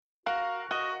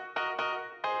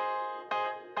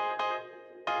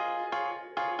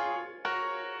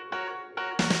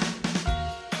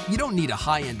You don't need a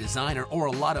high-end designer or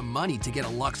a lot of money to get a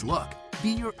luxe look. Be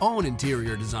your own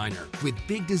interior designer with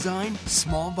big design,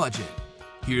 small budget.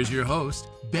 Here's your host,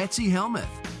 Betsy Helmuth.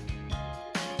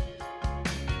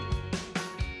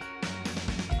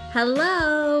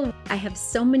 Hello! I have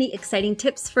so many exciting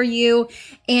tips for you,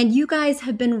 and you guys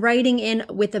have been writing in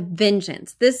with a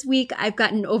vengeance. This week, I've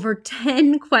gotten over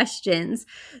 10 questions,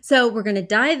 so we're going to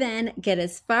dive in, get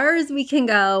as far as we can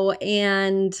go,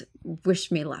 and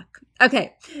wish me luck.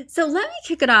 Okay, so let me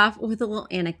kick it off with a little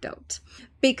anecdote,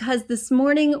 because this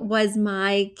morning was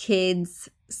my kids'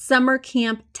 summer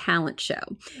camp talent show.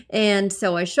 And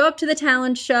so I show up to the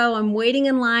talent show. I'm waiting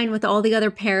in line with all the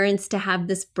other parents to have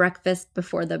this breakfast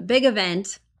before the big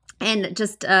event. And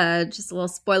just a little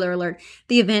spoiler alert,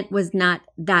 the event was not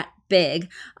that big.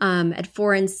 At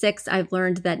 4 and 6, I've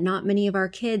learned that not many of our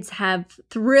kids have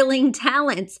thrilling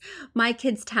talents. My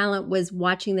kid's talent was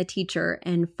watching the teacher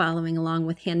and following along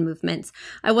with hand movements.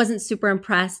 I wasn't super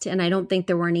impressed, and I don't think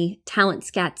there were any talent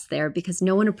scats there because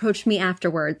no one approached me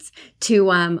afterwards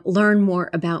to learn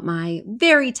more about my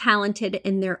very talented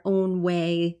in their own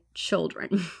way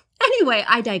children. Anyway,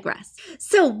 I digress.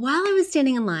 So while I was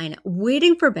standing in line,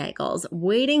 waiting for bagels,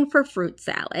 waiting for fruit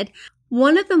salad,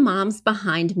 one of the moms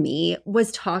behind me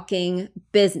was talking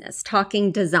business,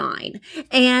 talking design.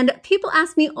 And people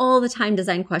ask me all the time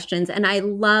design questions, and I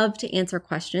love to answer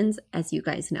questions, as you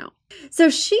guys know.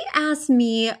 So she asked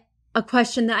me a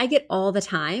question that I get all the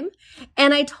time.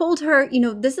 And I told her,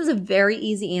 this is a very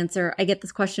easy answer. I get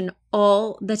this question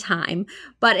all the time,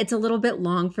 but it's a little bit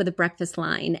long for the breakfast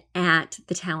line at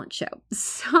the talent show.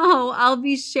 So I'll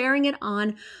be sharing it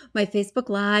on my Facebook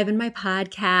Live and my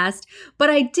podcast. But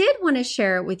I did want to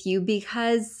share it with you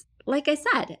because, like I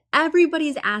said,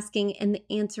 everybody's asking and the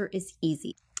answer is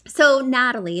easy. So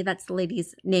Natalie, that's the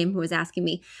lady's name who was asking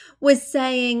me, was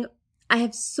saying, I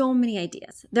have so many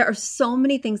ideas. There are so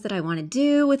many things that I want to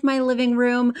do with my living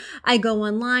room. I go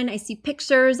online, I see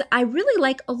pictures. I really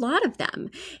like a lot of them.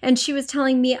 And she was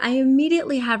telling me I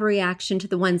immediately have a reaction to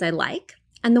the ones I like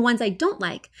and the ones I don't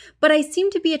like, but I seem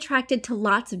to be attracted to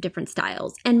lots of different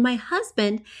styles. And my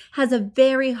husband has a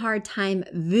very hard time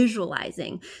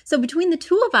visualizing. So between the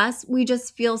two of us, we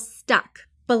just feel stuck.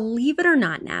 Believe it or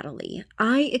not, Natalie,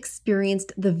 I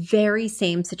experienced the very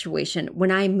same situation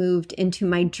when I moved into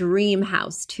my dream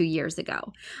house 2 years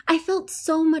ago. I felt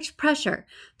so much pressure.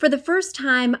 For the first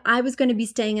time, I was going to be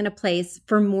staying in a place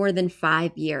for more than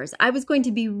 5 years. I was going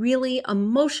to be really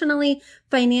emotionally,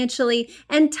 financially,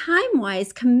 and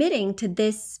time-wise committing to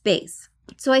this space.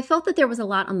 So I felt that there was a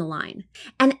lot on the line.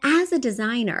 And as a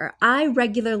designer, I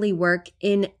regularly work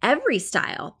in every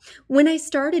style. When I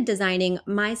started designing,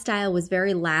 my style was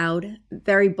very loud,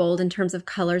 very bold in terms of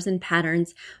colors and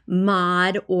patterns,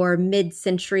 mod or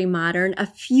mid-century modern. A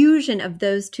fusion of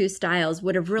those two styles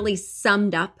would have really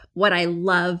summed up what I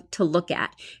love to look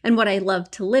at and what I love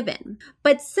to live in.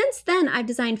 But since then, I've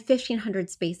designed 1,500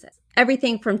 spaces.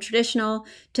 Everything from traditional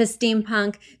to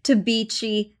steampunk to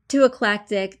beachy to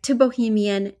eclectic to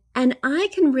bohemian. And I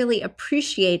can really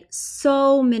appreciate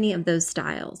so many of those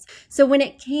styles. So when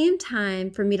it came time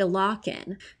for me to lock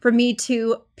in, for me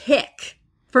to pick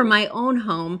for my own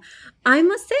home, I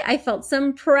must say I felt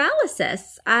some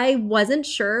paralysis. I wasn't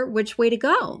sure which way to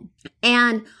go.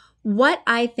 And what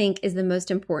I think is the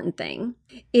most important thing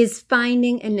is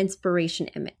finding an inspiration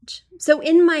image. So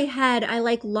in my head, I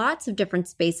like lots of different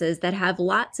spaces that have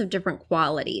lots of different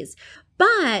qualities.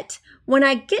 But when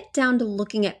I get down to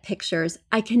looking at pictures,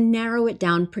 I can narrow it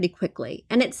down pretty quickly.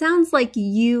 And it sounds like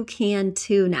you can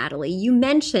too, Natalie. You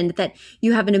mentioned that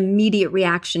you have an immediate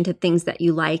reaction to things that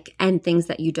you like and things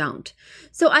that you don't.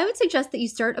 So I would suggest that you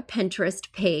start a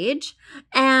Pinterest page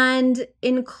and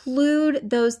include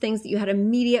those things that you had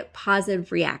immediate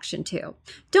positive reaction to.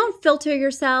 Don't filter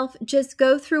yourself. Just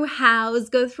go through House,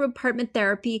 go through Apartment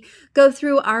Therapy, go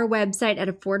through our website at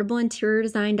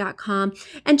affordableinteriordesign.com,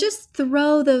 and just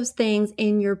throw those things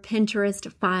in your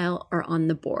Pinterest file or on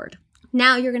the board.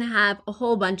 Now you're going to have a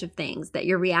whole bunch of things that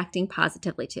you're reacting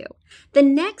positively to. The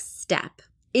next step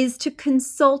is to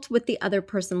consult with the other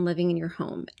person living in your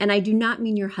home. And I do not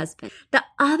mean your husband. The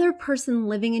other person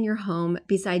living in your home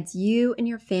besides you and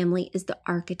your family is the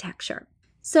architecture.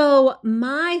 So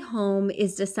my home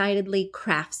is decidedly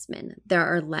craftsman. There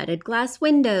are leaded glass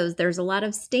windows. There's a lot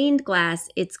of stained glass.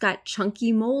 It's got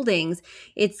chunky moldings.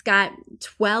 It's got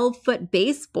 12-foot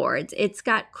baseboards. It's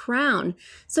got crown.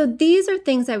 So these are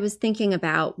things I was thinking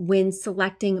about when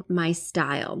selecting my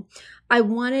style. I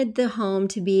wanted the home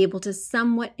to be able to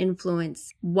somewhat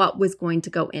influence what was going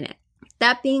to go in it.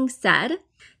 That being said,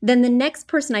 then the next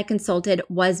person I consulted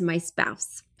was my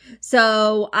spouse.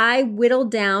 So I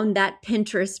whittled down that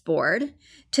Pinterest board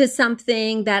to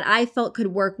something that I felt could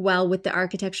work well with the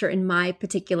architecture in my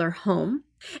particular home.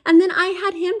 And then I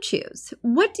had him choose.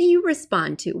 What do you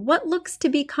respond to? What looks to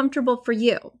be comfortable for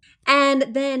you?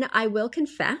 And then I will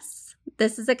confess,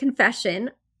 this is a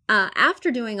confession.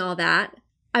 After doing all that,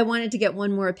 I wanted to get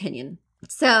one more opinion.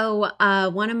 So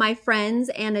one of my friends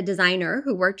and a designer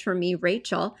who worked for me,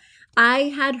 Rachel,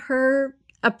 I had her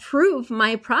approve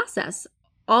my process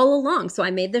all along. So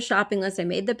I made the shopping list, I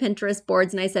made the Pinterest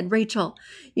boards, and I said, Rachel,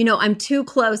 I'm too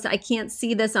close. I can't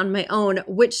see this on my own.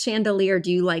 Which chandelier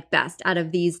do you like best out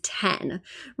of these 10?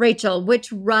 Rachel,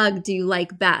 which rug do you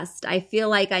like best? I feel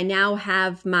like I now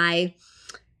have my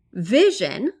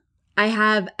vision. I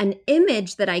have an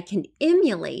image that I can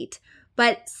emulate,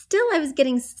 but still I was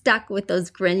getting stuck with those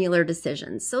granular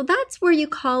decisions. So that's where you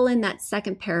call in that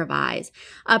second pair of eyes,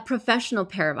 a professional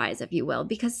pair of eyes, if you will,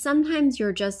 because sometimes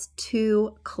you're just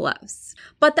too close.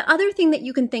 But the other thing that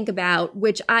you can think about,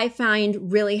 which I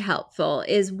find really helpful,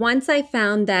 is once I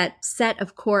found that set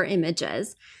of core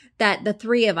images that the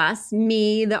three of us,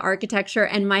 me, the architecture,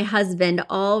 and my husband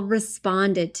all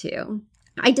responded to,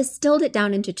 I distilled it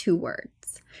down into 2 words.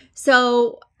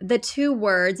 So the 2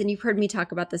 words, and you've heard me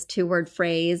talk about this 2-word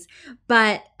phrase,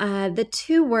 but the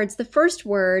 2 words, the first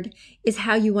word is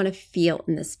how you want to feel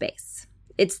in the space.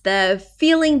 It's the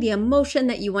feeling, the emotion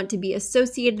that you want to be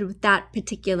associated with that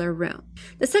particular room.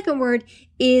 The second word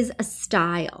is a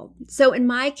style. So in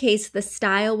my case, the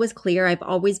style was clear. I've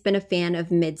always been a fan of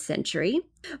mid-century.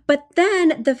 But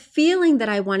then the feeling that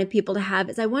I wanted people to have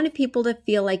is I wanted people to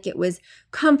feel like it was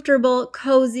comfortable,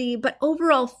 cozy, but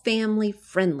overall family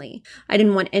friendly. I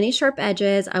didn't want any sharp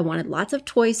edges. I wanted lots of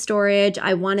toy storage.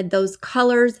 I wanted those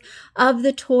colors of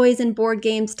the toys and board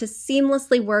games to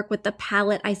seamlessly work with the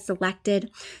palette I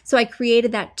selected. So I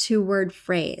created that 2-word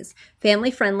phrase. Family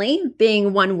friendly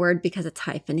being 1 word because it's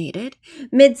hyphenated.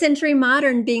 Mid-century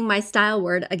modern being my style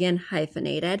word, again,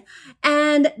 hyphenated.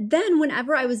 And then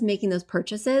whenever I was making those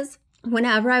purchases,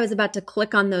 whenever I was about to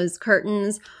click on those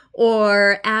curtains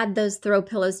or add those throw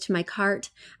pillows to my cart,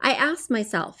 I asked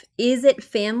myself, is it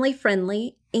family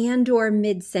friendly and or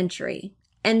mid-century?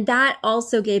 And that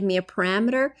also gave me a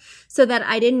parameter so that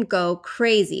I didn't go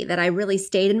crazy, that I really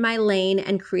stayed in my lane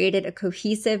and created a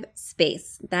cohesive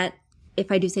space that, if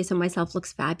I do say so myself,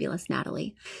 looks fabulous,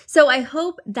 Natalie. So I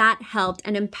hope that helped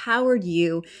and empowered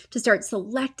you to start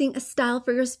selecting a style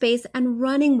for your space and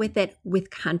running with it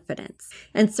with confidence.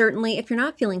 And certainly, if you're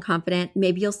not feeling confident,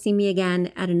 maybe you'll see me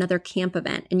again at another camp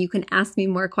event and you can ask me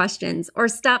more questions or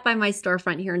stop by my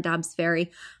storefront here in Dobbs Ferry.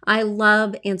 I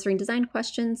love answering design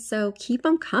questions, so keep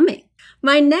them coming.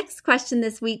 My next question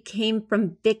this week came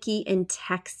from Vicky in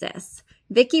Texas.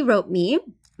 Vicky wrote me,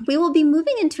 we will be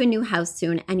moving into a new house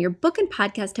soon, and your book and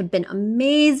podcast have been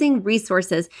amazing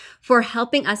resources for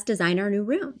helping us design our new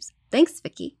rooms. Thanks,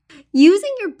 Vicky.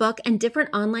 Using your book and different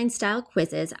online style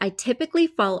quizzes, I typically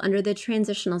fall under the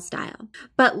transitional style.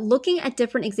 But looking at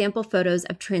different example photos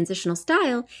of transitional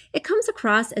style, it comes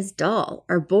across as dull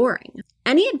or boring.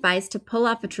 Any advice to pull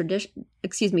off a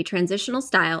transitional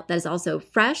style that is also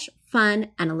fresh,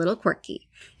 fun, and a little quirky?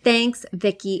 Thanks,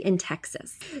 Vicky in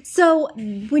Texas. So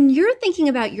when you're thinking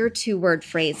about your 2-word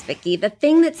phrase, Vicky, the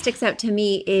thing that sticks out to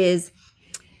me is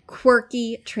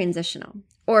quirky transitional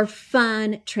or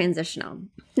fun transitional.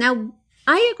 Now,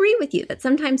 I agree with you that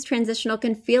sometimes transitional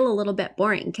can feel a little bit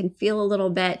boring, can feel a little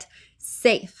bit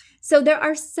safe. So there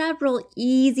are several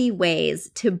easy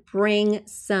ways to bring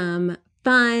some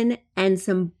fun and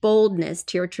some boldness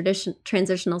to your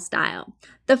transitional style.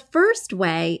 The first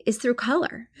way is through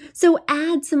color. So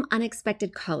add some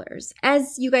unexpected colors.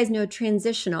 As you guys know,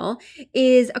 transitional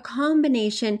is a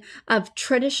combination of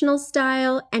traditional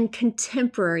style and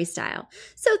contemporary style.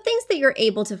 So things that you're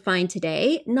able to find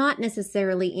today, not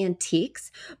necessarily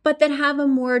antiques, but that have a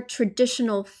more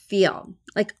traditional feel,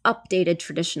 like updated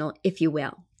traditional, if you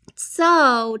will.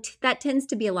 So that tends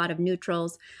to be a lot of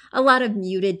neutrals, a lot of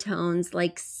muted tones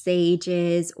like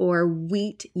sages or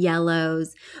wheat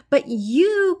yellows, but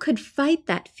you could fight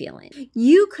that feeling.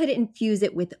 You could infuse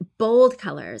it with bold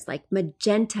colors like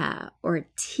magenta or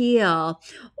teal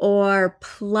or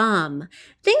plum,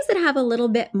 things that have a little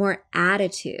bit more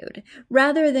attitude.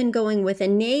 Rather than going with a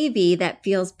navy that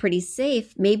feels pretty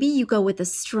safe, maybe you go with a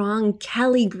strong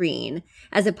Kelly green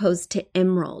as opposed to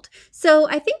emerald. So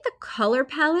I think the color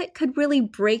palette could really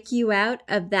break you out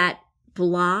of that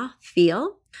blah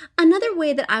feel. Another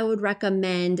way that I would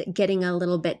recommend getting a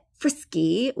little bit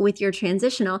frisky with your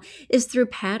transitional is through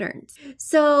patterns.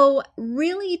 So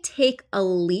really take a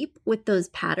leap with those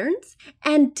patterns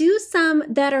and do some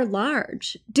that are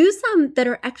large. Do some that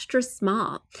are extra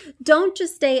small. Don't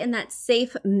just stay in that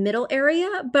safe middle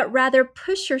area, but rather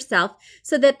push yourself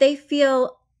so that they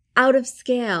feel out of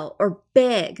scale or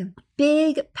big.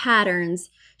 Big patterns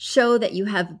show that you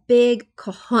have big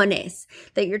cojones,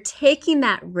 that you're taking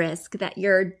that risk, that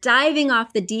you're diving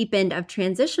off the deep end of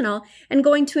transitional and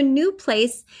going to a new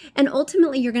place. And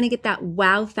ultimately, you're going to get that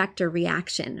wow factor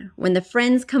reaction. When the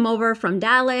friends come over from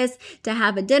Dallas to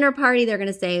have a dinner party, they're going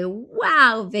to say,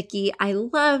 wow, Vicky, I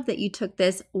love that you took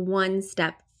this one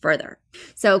step further.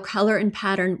 So color and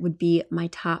pattern would be my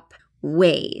top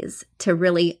ways to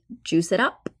really juice it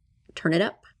up, turn it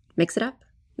up, mix it up.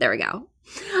 There we go.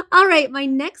 All right, my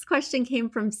next question came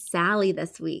from Sally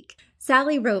this week.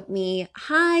 Sally wrote me,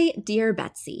 "Hi, dear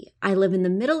Betsy. I live in the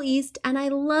Middle East and I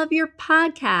love your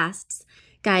podcasts."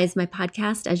 Guys, my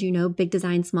podcast, as you know, Big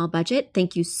Design, Small Budget.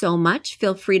 Thank you so much.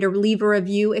 Feel free to leave a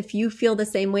review if you feel the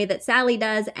same way that Sally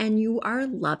does and you are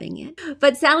loving it.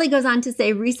 But Sally goes on to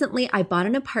say, recently I bought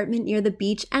an apartment near the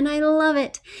beach and I love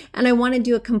it. And I want to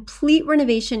do a complete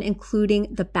renovation, including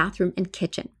the bathroom and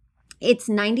kitchen. It's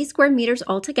 90 square meters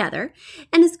altogether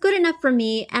and is good enough for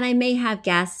me, and I may have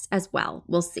guests as well.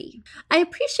 We'll see. I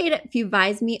appreciate it if you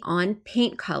advise me on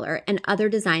paint color and other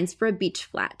designs for a beach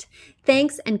flat.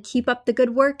 Thanks and keep up the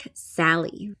good work,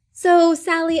 Sally. So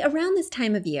Sally, around this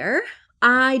time of year,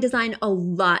 I design a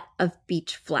lot of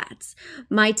beach flats.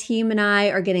 My team and I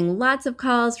are getting lots of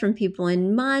calls from people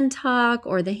in Montauk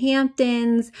or the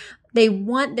Hamptons. They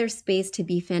want their space to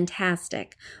be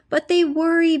fantastic, but they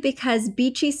worry because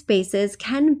beachy spaces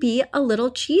can be a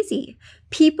little cheesy.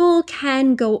 People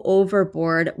can go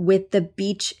overboard with the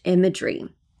beach imagery,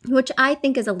 which I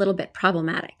think is a little bit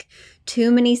problematic.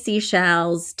 Too many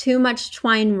seashells, too much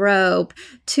twine rope,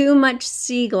 too much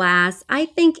sea glass, I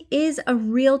think is a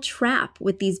real trap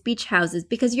with these beach houses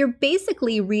because you're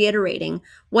basically reiterating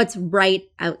what's right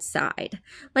outside.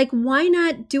 Like, why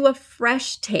not do a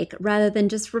fresh take rather than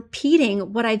just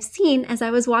repeating what I've seen as I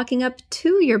was walking up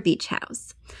to your beach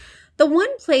house? The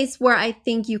one place where I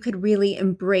think you could really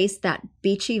embrace that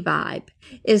beachy vibe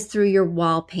is through your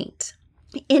wall paint.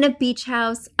 In a beach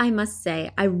house, I must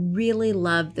say, I really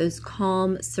love those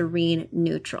calm, serene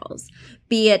neutrals.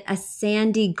 Be it a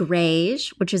sandy grayish,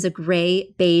 which is a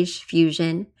gray-beige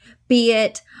fusion. Be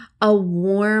it a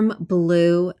warm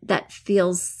blue that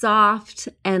feels soft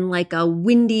and like a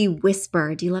windy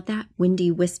whisper. Do you love that?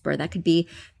 Windy whisper. That could be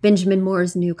Benjamin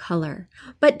Moore's new color.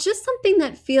 But just something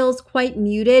that feels quite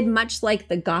muted, much like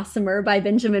the Gossamer by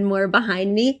Benjamin Moore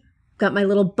behind me. Got my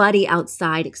little buddy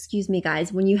outside. Excuse me,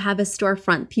 guys. When you have a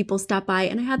storefront, people stop by,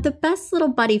 and I have the best little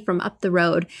buddy from up the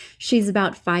road. She's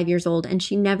about 5 years old, and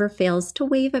she never fails to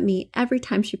wave at me every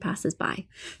time she passes by.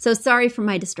 So sorry for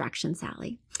my distraction,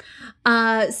 Sally.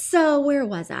 So where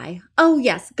was I? Oh,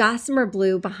 yes. Gossamer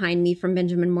blue behind me from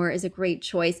Benjamin Moore is a great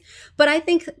choice. But I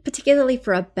think particularly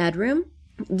for a bedroom,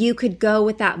 you could go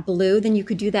with that blue, then you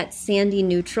could do that sandy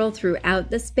neutral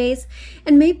throughout the space.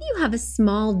 And maybe you have a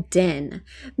small den.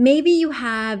 Maybe you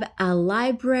have a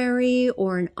library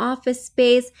or an office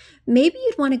space. Maybe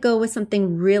you'd want to go with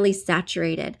something really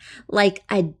saturated, like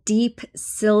a deep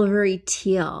silvery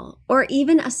teal or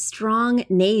even a strong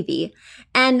navy.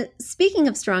 And speaking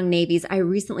of strong navies, I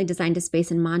recently designed a space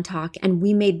in Montauk and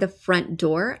we made the front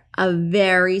door a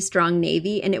very strong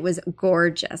navy and it was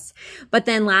gorgeous. But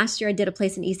then last year I did a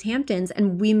place in East Hamptons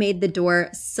and we made the door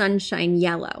sunshine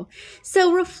yellow.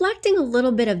 So reflecting a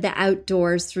little bit of the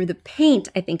outdoors through the paint,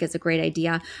 I think is a great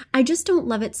idea. I just don't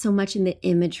love it so much in the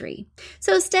imagery.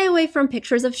 So stay away from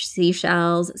pictures of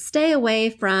seashells, stay away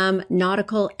from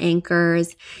nautical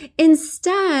anchors.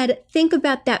 Instead, think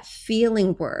about that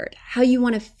feeling word, how you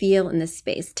want to feel in this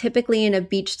space. Typically in a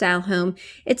beach style home,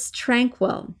 it's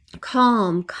tranquil,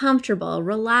 calm, comfortable,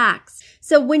 relaxed.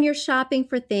 So when you're shopping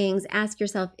for things, ask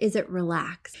yourself, is it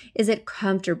relaxed? Is it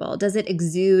comfortable? Does it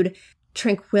exude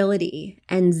tranquility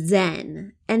and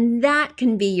zen? And that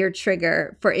can be your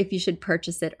trigger for if you should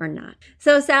purchase it or not.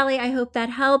 So Sally, I hope that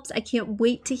helps. I can't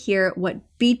wait to hear what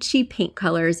beachy paint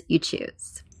colors you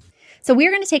choose. So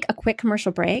we're going to take a quick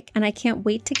commercial break and I can't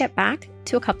wait to get back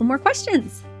to a couple more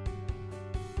questions.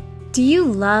 Do you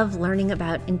love learning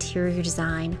about interior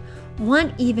design?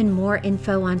 Want even more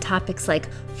info on topics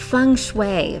like feng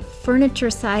shui, furniture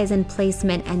size and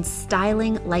placement, and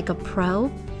styling like a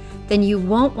pro? Then you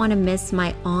won't want to miss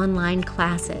my online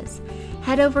classes.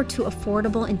 Head over to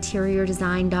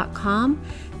affordableinteriordesign.com,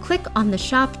 click on the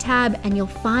shop tab, and you'll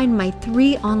find my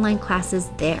 3 online classes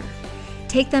there.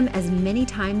 Take them as many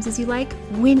times as you like,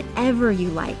 whenever you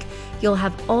like. You'll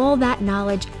have all that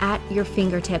knowledge at your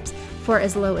fingertips for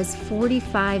as low as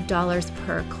 $45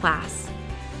 per class.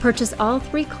 Purchase all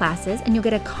 3 classes and you'll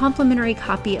get a complimentary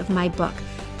copy of my book.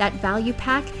 That value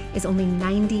pack is only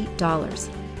 $90.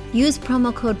 Use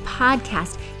promo code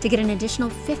PODCAST to get an additional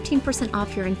 15%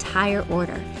 off your entire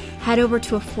order. Head over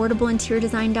to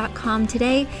affordableinteriordesign.com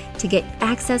today to get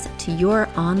access to your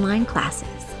online classes.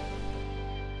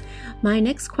 My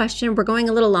next question, we're going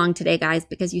a little long today, guys,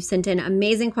 because you sent in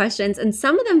amazing questions and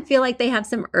some of them feel like they have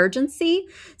some urgency.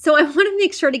 So I want to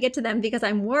make sure to get to them because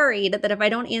I'm worried that if I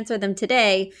don't answer them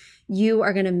today, you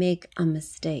are going to make a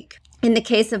mistake. In the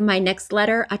case of my next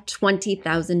letter, a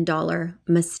 $20,000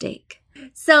 mistake.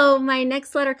 So my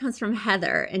next letter comes from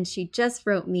Heather, and she just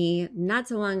wrote me not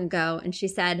so long ago, and she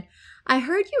said, I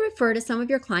heard you refer to some of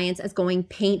your clients as going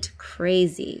paint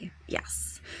crazy.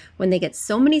 Yes. When they get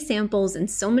so many samples and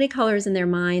so many colors in their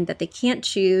mind that they can't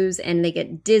choose and they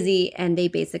get dizzy and they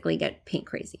basically get paint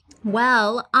crazy.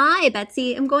 Well, I,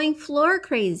 Betsy, am going floor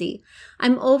crazy.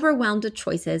 I'm overwhelmed with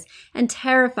choices and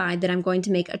terrified that I'm going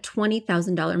to make a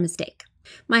 $20,000 mistake.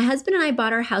 My husband and I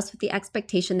bought our house with the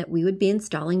expectation that we would be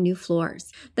installing new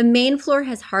floors. The main floor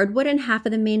has hardwood in half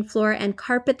of the main floor and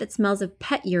carpet that smells of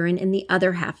pet urine in the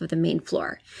other half of the main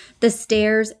floor, the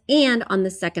stairs, and on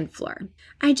the second floor.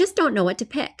 I just don't know what to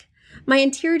pick. My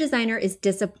interior designer is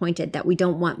disappointed that we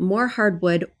don't want more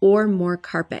hardwood or more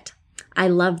carpet. I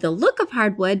love the look of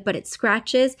hardwood, but it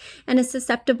scratches and is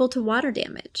susceptible to water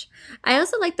damage. I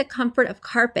also like the comfort of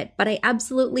carpet, but I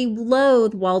absolutely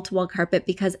loathe wall-to-wall carpet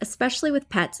because, especially with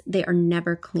pets, they are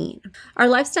never clean. Our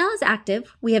lifestyle is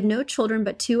active. We have no children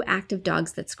but 2 active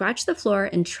dogs that scratch the floor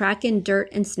and track in dirt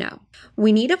and snow.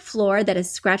 We need a floor that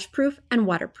is scratch-proof and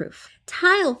waterproof.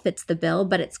 Tile fits the bill,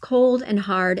 but it's cold and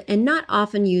hard and not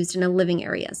often used in a living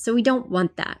area, so we don't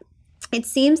want that. It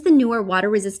seems the newer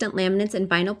water-resistant laminates and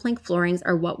vinyl plank floorings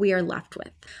are what we are left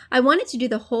with. I wanted to do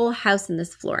the whole house in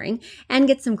this flooring and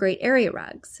get some great area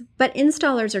rugs, but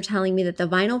installers are telling me that the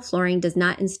vinyl flooring does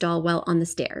not install well on the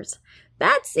stairs.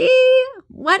 Betsy,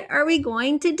 what are we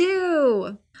going to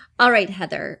do? All right,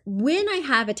 Heather, when I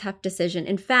have a tough decision,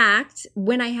 in fact,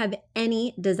 when I have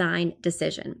any design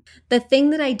decision, the thing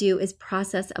that I do is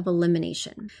process of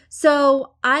elimination.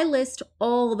 So I list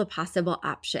all the possible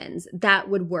options that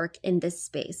would work in this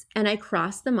space, and I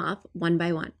cross them off one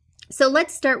by one. So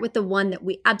let's start with the one that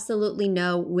we absolutely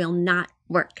know will not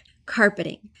work: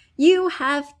 carpeting. You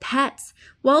have pets.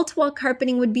 Wall-to-wall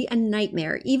carpeting would be a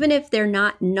nightmare, even if they're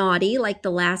not naughty like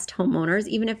the last homeowners,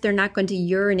 even if they're not going to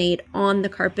urinate on the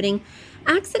carpeting.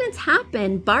 Accidents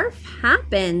happen, barf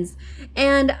happens,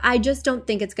 and I just don't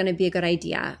think it's going to be a good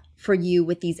idea for you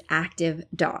with these active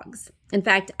dogs. In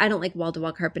fact, I don't like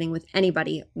wall-to-wall carpeting with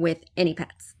anybody with any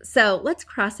pets. So let's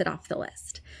cross it off the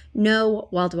list. No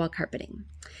wall-to-wall carpeting.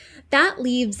 That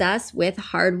leaves us with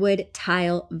hardwood,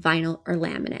 tile, vinyl, or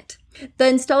laminate. The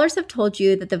installers have told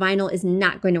you that the vinyl is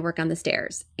not going to work on the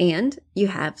stairs, and you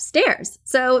have stairs.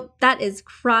 So that is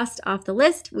crossed off the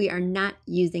list. We are not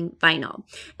using vinyl.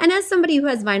 And as somebody who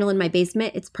has vinyl in my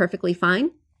basement, it's perfectly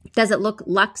fine. Does it look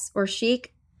luxe or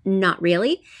chic? Not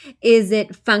really. Is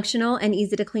it functional and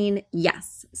easy to clean?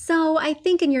 Yes. So I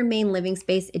think in your main living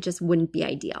space, it just wouldn't be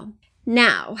ideal.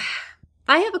 Now,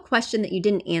 I have a question that you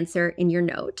didn't answer in your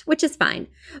note, which is fine,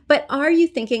 but are you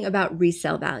thinking about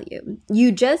resale value?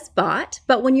 You just bought,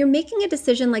 but when you're making a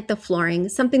decision like the flooring,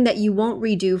 something that you won't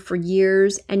redo for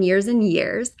years and years and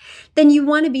years, then you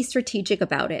want to be strategic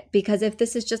about it, because if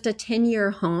this is just a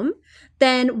 10-year home,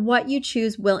 then what you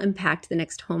choose will impact the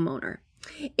next homeowner.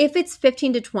 If it's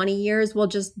 15 to 20 years, we'll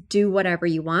just do whatever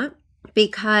you want,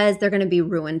 because they're going to be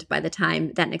ruined by the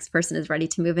time that next person is ready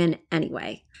to move in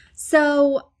anyway.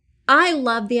 So I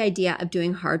love the idea of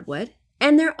doing hardwood,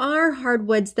 and there are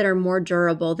hardwoods that are more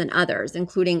durable than others,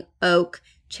 including oak,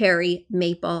 cherry,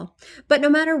 maple. But no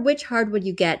matter which hardwood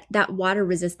you get, that water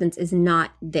resistance is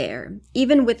not there.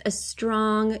 Even with a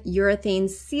strong urethane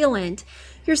sealant,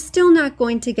 you're still not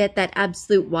going to get that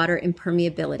absolute water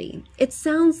impermeability. It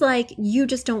sounds like you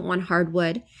just don't want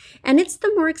hardwood, and it's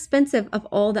the more expensive of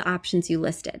all the options you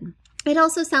listed. It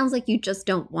also sounds like you just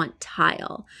don't want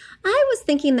tile. I was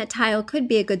thinking that tile could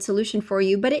be a good solution for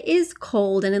you, but it is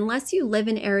cold, and unless you live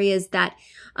in areas that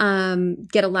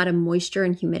get a lot of moisture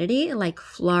and humidity, like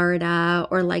Florida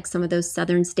or like some of those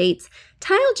southern states,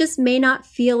 tile just may not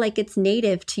feel like it's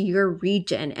native to your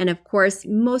region. And of course,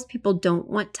 most people don't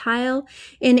want tile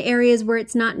in areas where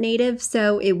it's not native,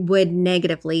 so it would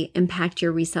negatively impact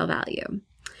your resale value.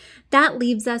 That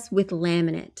leaves us with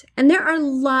laminate. And there are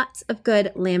lots of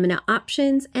good laminate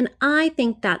options, and I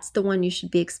think that's the one you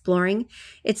should be exploring.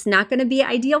 It's not going to be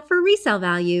ideal for resale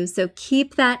value, so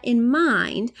keep that in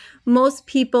mind. Most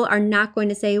people are not going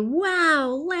to say,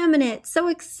 wow, laminate, so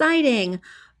exciting.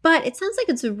 But it sounds like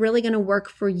it's really going to work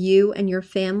for you and your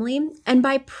family. And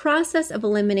by process of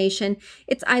elimination,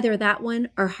 it's either that one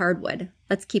or hardwood.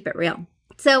 Let's keep it real.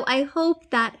 So I hope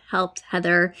that helped,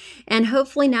 Heather. And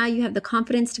hopefully now you have the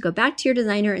confidence to go back to your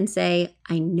designer and say,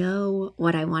 I know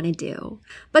what I want to do.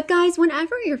 But guys,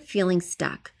 whenever you're feeling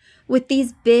stuck with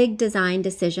these big design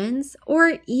decisions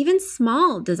or even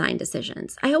small design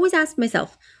decisions, I always ask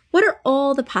myself, what are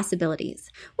all the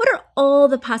possibilities? What are all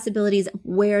the possibilities of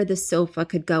where the sofa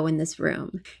could go in this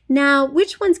room? Now,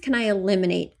 which ones can I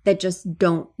eliminate that just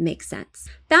don't make sense?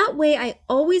 That way, I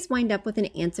always wind up with an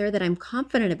answer that I'm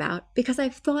confident about because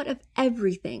I've thought of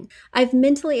everything. I've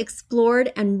mentally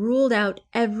explored and ruled out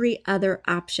every other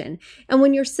option. And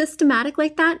when you're systematic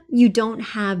like that, you don't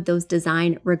have those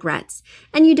design regrets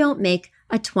and you don't make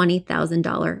a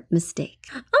 $20,000 mistake.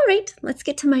 All right, let's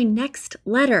get to my next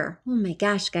letter. Oh my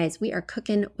gosh, guys, we are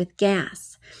cooking with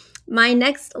gas. My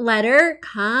next letter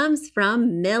comes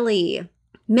from Millie.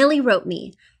 Millie wrote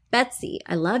me, Betsy,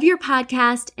 I love your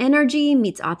podcast. Energy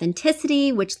meets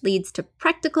authenticity, which leads to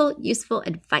practical, useful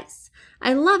advice.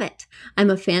 I love it.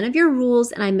 I'm a fan of your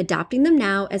rules and I'm adopting them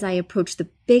now as I approach the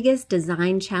biggest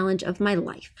design challenge of my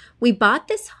life. We bought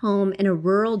this home in a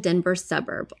rural Denver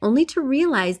suburb, only to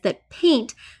realize that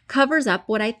paint covers up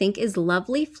what I think is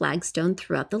lovely flagstone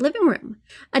throughout the living room.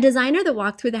 A designer that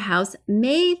walked through the house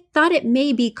thought it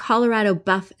may be Colorado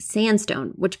buff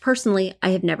sandstone, which personally I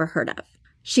have never heard of.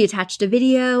 She attached a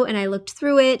video and I looked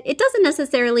through it. It doesn't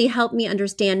necessarily help me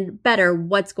understand better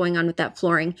what's going on with that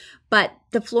flooring, but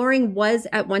the flooring was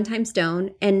at one time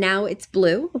stone and now it's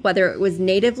blue, whether it was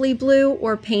natively blue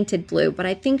or painted blue. But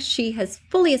I think she has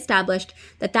fully established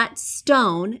that that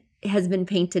stone has been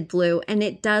painted blue and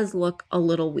it does look a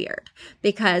little weird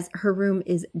because her room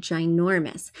is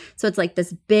ginormous. So it's like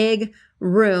this big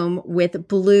room with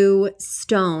blue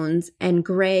stones and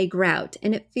gray grout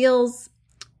and it feels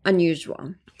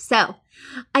unusual. So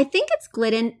I think it's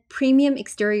Glidden premium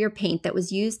exterior paint that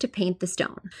was used to paint the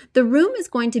stone. The room is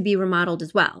going to be remodeled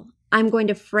as well. I'm going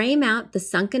to frame out the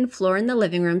sunken floor in the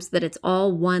living room so that it's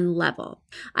all one level.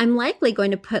 I'm likely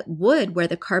going to put wood where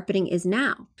the carpeting is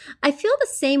now. I feel the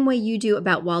same way you do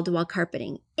about wall-to-wall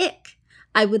carpeting. Ick.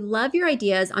 I would love your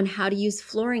ideas on how to use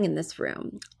flooring in this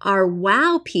room. Our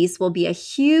wow piece will be a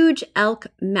huge elk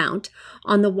mount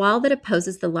on the wall that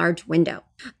opposes the large window.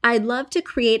 I'd love to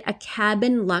create a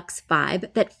cabin luxe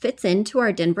vibe that fits into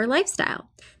our Denver lifestyle.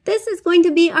 This is going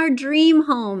to be our dream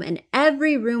home and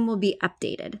every room will be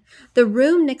updated. The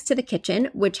room next to the kitchen,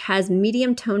 which has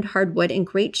medium toned hardwood in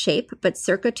great shape, but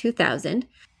circa 2000.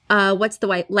 What's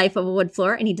the life of a wood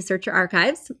floor? I need to search your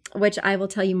archives, which I will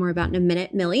tell you more about in a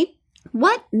minute, Millie.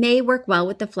 What may work well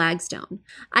with the flagstone?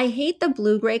 I hate the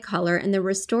blue-gray color and the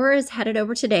restorer is headed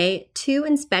over today to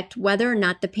inspect whether or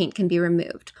not the paint can be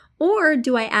removed. Or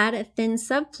do I add a thin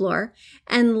subfloor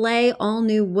and lay all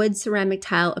new wood ceramic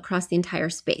tile across the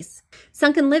entire space?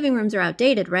 Sunken living rooms are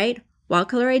outdated, right? Wall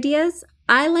color ideas?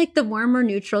 I like the warmer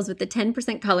neutrals with the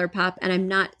 10% color pop and I'm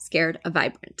not scared of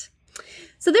vibrant.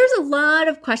 So there's a lot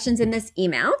of questions in this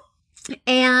email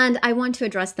and I want to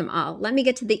address them all. Let me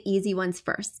get to the easy ones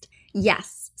first.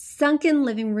 Yes, sunken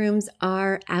living rooms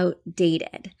are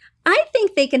outdated. I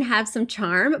think they can have some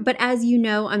charm, but as you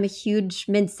know, I'm a huge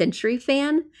mid-century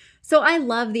fan. So I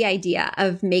love the idea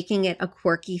of making it a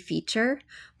quirky feature,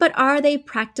 but are they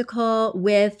practical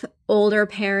with older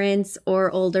parents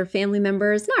or older family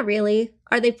members? Not really.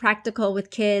 Are they practical with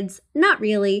kids? Not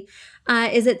really.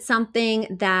 Is it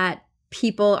something that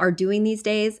people are doing these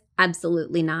days?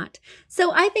 Absolutely not.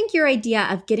 So I think your idea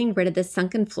of getting rid of this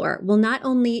sunken floor will not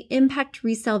only impact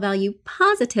resale value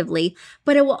positively,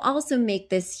 but it will also make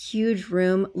this huge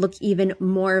room look even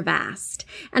more vast.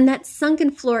 And that sunken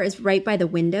floor is right by the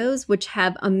windows, which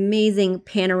have amazing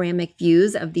panoramic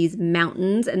views of these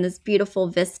mountains and this beautiful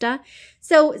vista.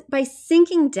 So by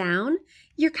sinking down,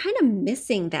 you're kind of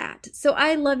missing that. So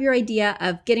I love your idea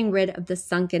of getting rid of the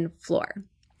sunken floor.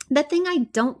 The thing I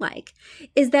don't like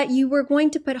is that you were going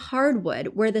to put hardwood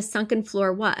where the sunken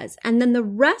floor was, and then the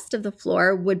rest of the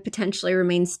floor would potentially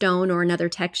remain stone or another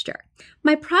texture.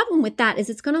 My problem with that is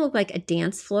it's going to look like a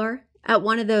dance floor at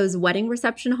one of those wedding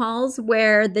reception halls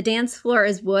where the dance floor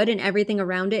is wood and everything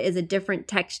around it is a different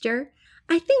texture.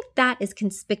 I think that is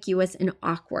conspicuous and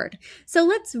awkward. So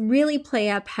let's really play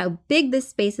up how big this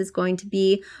space is going to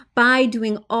be by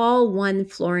doing all one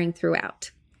flooring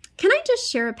throughout. Can I just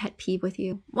share a pet peeve with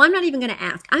you? Well, I'm not even going to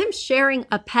ask. I'm sharing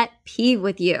a pet peeve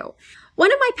with you.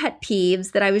 One of my pet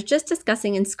peeves that I was just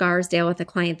discussing in Scarsdale with a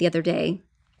client the other day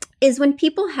is when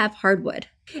people have hardwood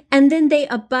and then they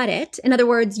abut it. In other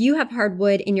words, you have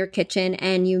hardwood in your kitchen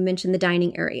and you mentioned the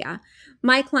dining area.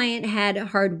 My client had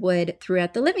hardwood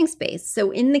throughout the living space. So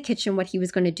in the kitchen, what he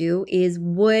was going to do is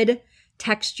wood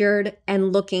textured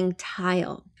and looking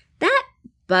tile. That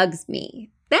bugs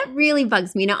me. That really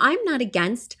bugs me. Now, I'm not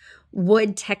against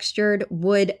wood textured,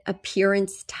 wood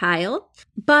appearance tile,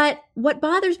 but what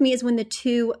bothers me is when the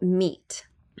two meet.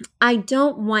 I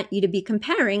don't want you to be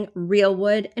comparing real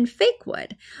wood and fake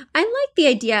wood. I like the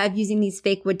idea of using these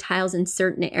fake wood tiles in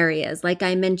certain areas. Like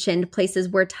I mentioned, places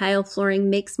where tile flooring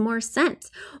makes more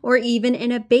sense, or even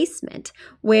in a basement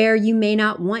where you may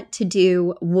not want to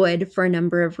do wood for a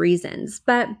number of reasons.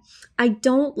 But I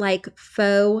don't like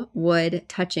faux wood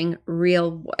touching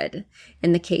real wood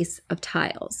in the case of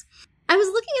tiles. I was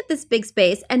looking at this big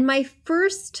space and my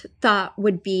first thought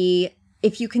would be,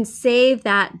 if you can save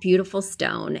that beautiful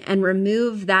stone and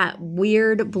remove that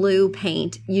weird blue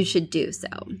paint, you should do so.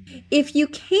 If you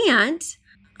can't,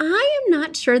 I am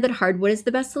not sure that hardwood is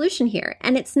the best solution here.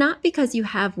 And it's not because you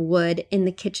have wood in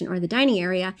the kitchen or the dining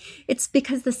area. It's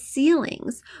because the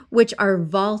ceilings, which are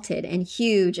vaulted and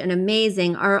huge and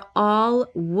amazing, are all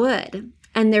wood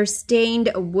and they're stained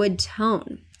a wood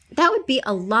tone. That would be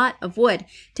a lot of wood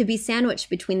to be sandwiched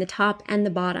between the top and the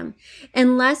bottom,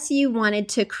 unless you wanted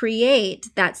to create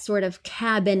that sort of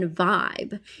cabin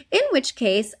vibe, in which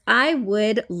case I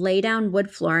would lay down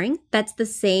wood flooring that's the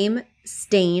same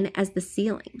stain as the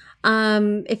ceiling.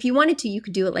 If you wanted to, you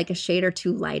could do it like a shade or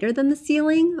two lighter than the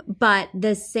ceiling, but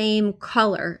the same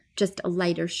color, just a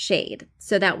lighter shade.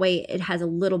 So that way it has a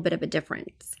little bit of a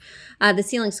difference. The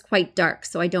ceiling's quite dark,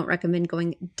 so I don't recommend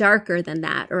going darker than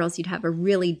that, or else you'd have a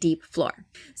really deep floor.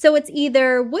 So it's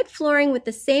either wood flooring with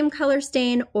the same color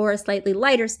stain or a slightly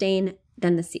lighter stain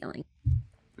than the ceiling.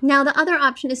 Now, the other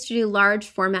option is to do large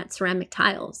format ceramic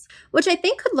tiles, which I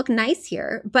think could look nice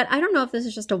here, but I don't know if this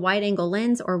is just a wide angle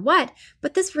lens or what,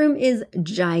 but this room is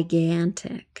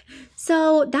gigantic.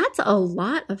 So that's a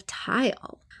lot of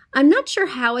tile. I'm not sure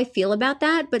how I feel about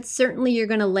that, but certainly you're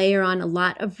going to layer on a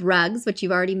lot of rugs, which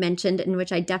you've already mentioned and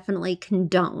which I definitely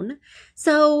condone.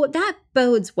 So that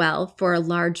bodes well for a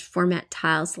large format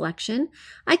tile selection.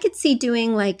 I could see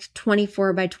doing like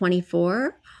 24 by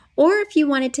 24. Or if you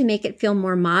wanted to make it feel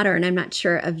more modern, I'm not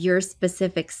sure of your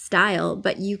specific style,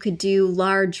 but you could do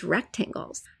large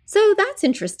rectangles. So that's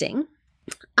interesting.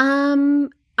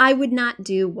 I would not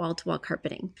do wall-to-wall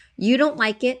carpeting. You don't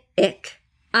like it, ick.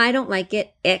 I don't like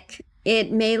it, ick.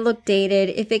 It may look dated.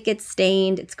 If it gets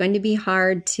stained, it's going to be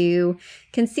hard to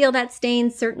conceal that stain.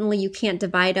 Certainly, you can't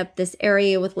divide up this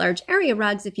area with large area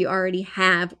rugs if you already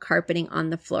have carpeting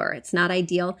on the floor. It's not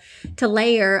ideal to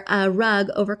layer a rug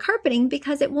over carpeting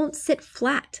because it won't sit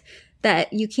flat.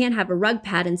 That you can't have a rug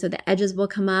pad, and so the edges will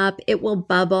come up, it will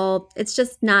bubble. It's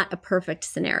just not a perfect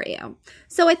scenario.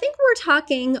 So I think we're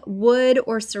talking wood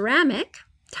or ceramic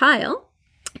tile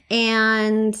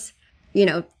and,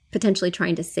 potentially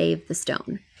trying to save the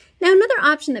stone. Now, another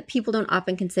option that people don't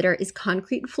often consider is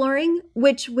concrete flooring,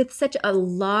 which with such a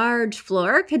large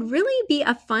floor could really be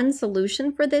a fun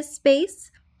solution for this space,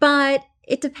 but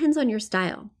it depends on your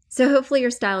style. So hopefully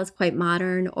your style is quite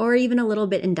modern or even a little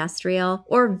bit industrial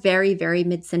or very, very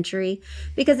mid-century,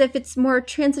 because if it's more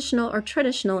transitional or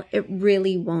traditional, it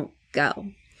really won't go.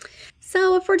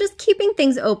 So if we're just keeping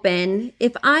things open,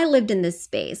 if I lived in this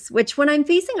space, which when I'm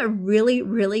facing a really,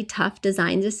 really tough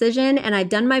design decision and I've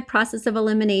done my process of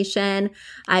elimination,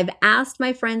 I've asked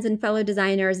my friends and fellow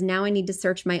designers, now I need to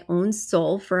search my own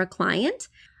soul for a client,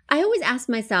 I always ask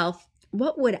myself,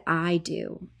 what would I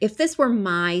do if this were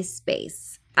my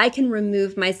space? I can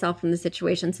remove myself from the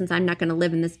situation since I'm not going to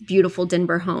live in this beautiful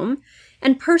Denver home.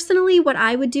 And personally, what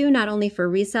I would do, not only for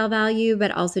resale value,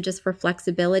 but also just for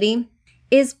flexibility,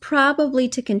 is probably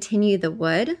to continue the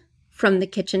wood from the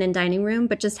kitchen and dining room,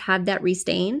 but just have that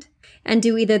restained and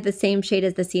do either the same shade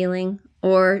as the ceiling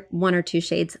or 1 or 2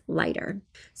 shades lighter.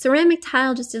 Ceramic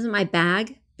tile just isn't my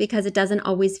bag because it doesn't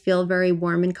always feel very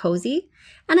warm and cozy.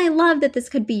 And I love that this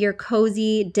could be your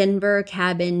cozy Denver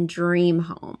cabin dream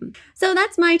home. So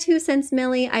that's my 2 cents,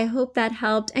 Millie. I hope that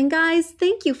helped. And guys,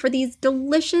 thank you for these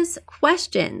delicious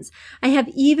questions. I have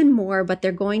even more, but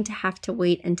they're going to have to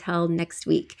wait until next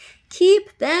week.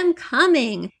 Keep them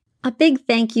coming. A big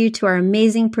thank you to our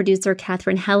amazing producer,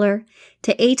 Katherine Heller,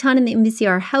 to Aton and the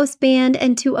MVCR House Band,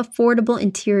 and to Affordable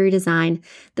Interior Design,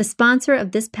 the sponsor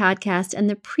of this podcast and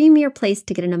the premier place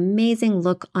to get an amazing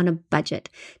look on a budget.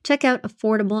 Check out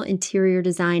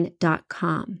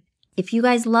affordableinteriordesign.com. If you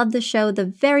guys love the show, the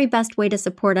very best way to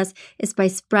support us is by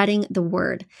spreading the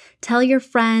word. Tell your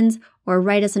friends or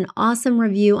write us an awesome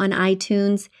review on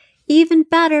iTunes. Even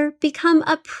better, become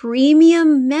a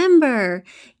premium member.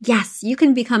 Yes, you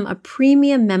can become a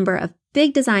premium member of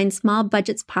Big Design Small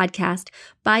Budgets podcast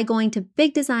by going to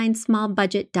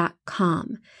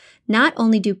bigdesignsmallbudget.com. Not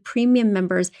only do premium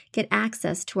members get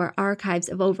access to our archives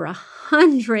of over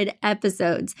 100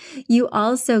 episodes, you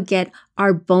also get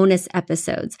our bonus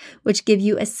episodes, which give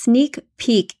you a sneak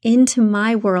peek into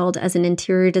my world as an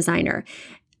interior designer.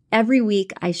 Every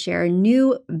week, I share a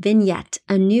new vignette,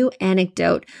 a new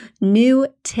anecdote, new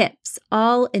tips,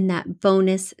 all in that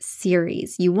bonus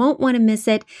series. You won't want to miss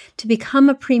it. To become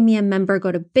a premium member,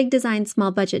 go to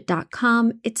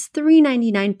bigdesignsmallbudget.com. It's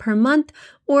 $3.99 per month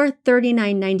or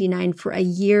 $39.99 for a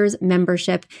year's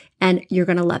membership, and you're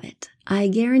going to love it. I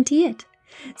guarantee it.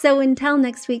 So until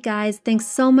next week, guys, thanks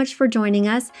so much for joining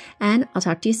us, and I'll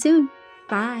talk to you soon.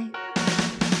 Bye.